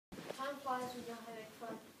lives when you're having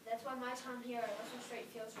fun. That's why my time here at Russell Street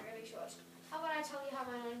feels really short. How about I tell you how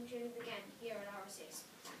my learning journey began here at RSS?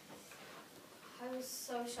 I was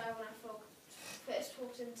so shy when I first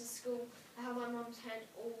walked into school. I held my mum's hand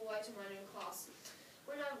all the way to my new class.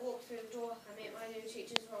 When I walked through the door, I met my new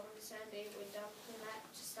teachers, Robin and Sandy. We dumped the mat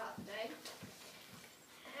to start the day.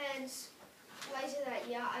 And later that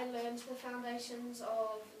year, I learned the foundations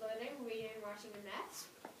of learning, reading, writing and maths.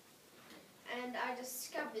 And I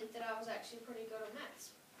discovered that I was actually pretty good at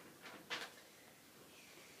maths.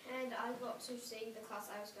 And I got to see the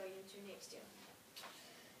class I was going into next year.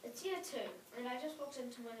 It's year 2, and I just walked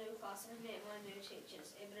into my new class and met my new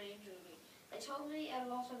teachers, Ebony and Julie. They told me a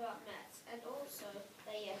lot about maths, and also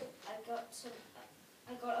I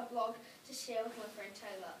got a blog to share with my friend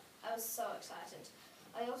Taylor. I was so excited.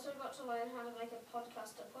 I also got to learn how to make a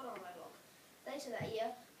podcast to put on my blog. Later that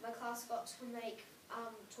year, my class got to make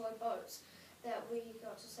toy boats that we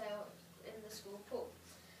got to sail in the school pool.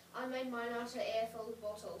 I made mine out of air-filled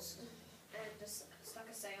bottles and just stuck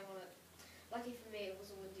a sail on it. Lucky for me, it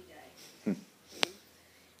was a windy day.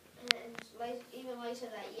 And even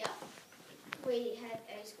later that year, we had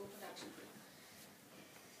a school production.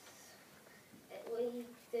 We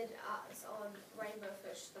did arts on Rainbow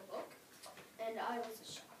Fish, the book, and I was a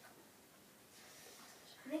shark.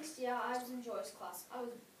 Next year, I was in Joy's class. I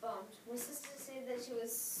was bummed. My sister said that she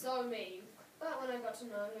was so mean, but when I got to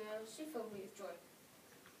know her, she filled me with joy.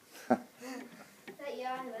 That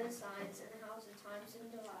year, I learned science and how to times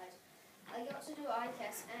and divide. I got to do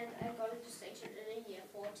ICAS and I got a distinction in a year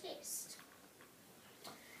 4 test.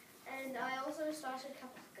 And I also started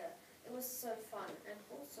Kapaka. It was so fun, and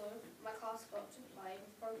also my class got to play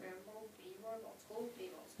with programmable bee robots called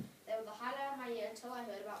Beagles. They were the highlight of my year until I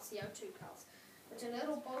heard about CO2 cars, which are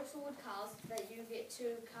little boat-forward cars that you get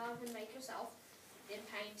to carve and make yourself, then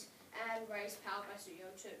paint and raise powered by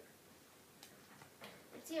CO2.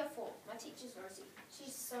 It's year 4. My teacher's Rosie.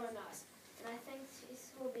 She's so nice, and I think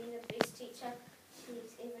this will be the best teacher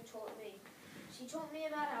she's ever taught me. She taught me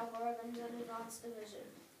about algorithms and advanced division,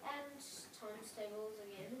 and times tables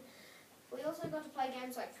again. We also got to play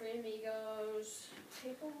games like Three Amigos.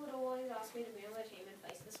 People would always ask me to be on their team and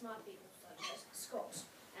face the smart people such as Scott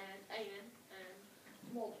and Eamon and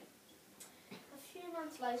Molly. A few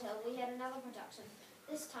months later, we had another production.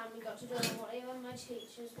 This time we got to do whatever my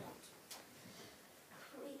teachers want.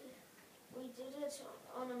 We did it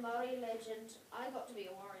on a Maori legend. I got to be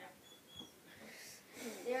a warrior.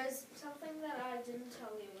 There is something that I didn't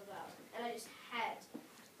tell you about, and I just had to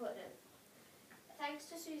put it. Thanks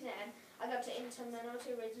to Suzanne, I got to enter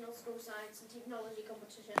Manawatu Regional School Science and Technology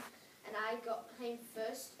competition, and I came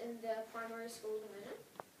first in the primary school division.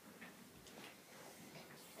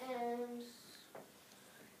 And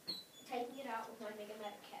taking it out with my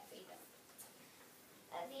Megamatic cat feeder.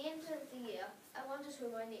 At the end of the year, I wondered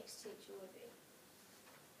who my next teacher would be.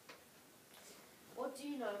 What do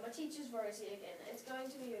you know? My teacher's Rosie again. It's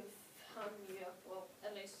going to be a fun year. Well,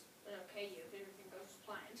 at least an okay year if everything goes as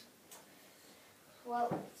planned.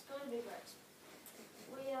 Well, it's going to be great.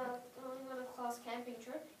 We are going on a class camping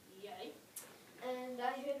trip. Yay. And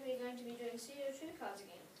I heard we're going to be doing CO2 cars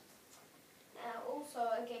again.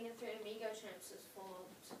 Also, a gang of Three Amigo champs is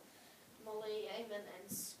formed. Molly, Eamon and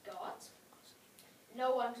Scott.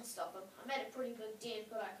 No one could stop them. I made a pretty big dent,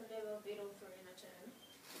 but I could never beat all 3 in a turn.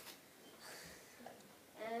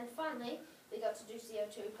 And finally, we got to do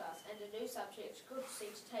CO2 cars and a new subject, good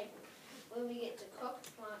seat to table, where we get to cook,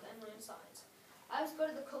 plant and learn science. I was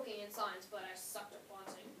good at the cooking and science, but I sucked at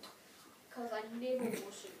planting, because I never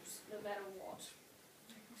wore shoes, no matter what.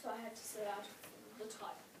 So I had to sit out the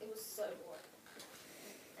type. It was so boring.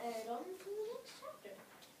 And on to the next chapter.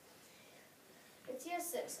 It's year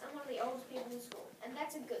 6. I'm one of the oldest people in school, and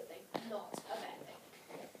that's a good thing, not a bad thing.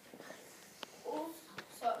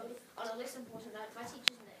 Also, on a less important note, my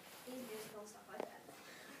teacher's Nick. He's musical and stuff like that.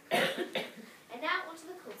 And now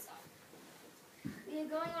onto the cool stuff. We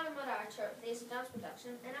are going on a Marae trip. There's a dance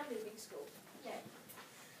production, and I'm leaving school. Yay.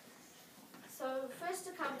 So first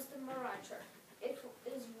to come is the Marae trip. It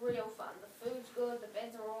is real fun. The food's good, the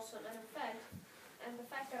beds are awesome, and the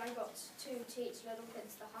fact that I got to teach little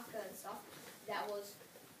kids the haka and stuff, that was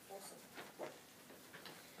awesome.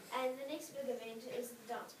 And the next big event is the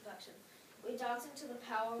dance production. We danced into the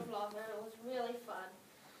Power of Love and it was really fun.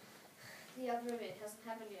 The other event hasn't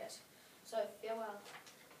happened yet, so farewell.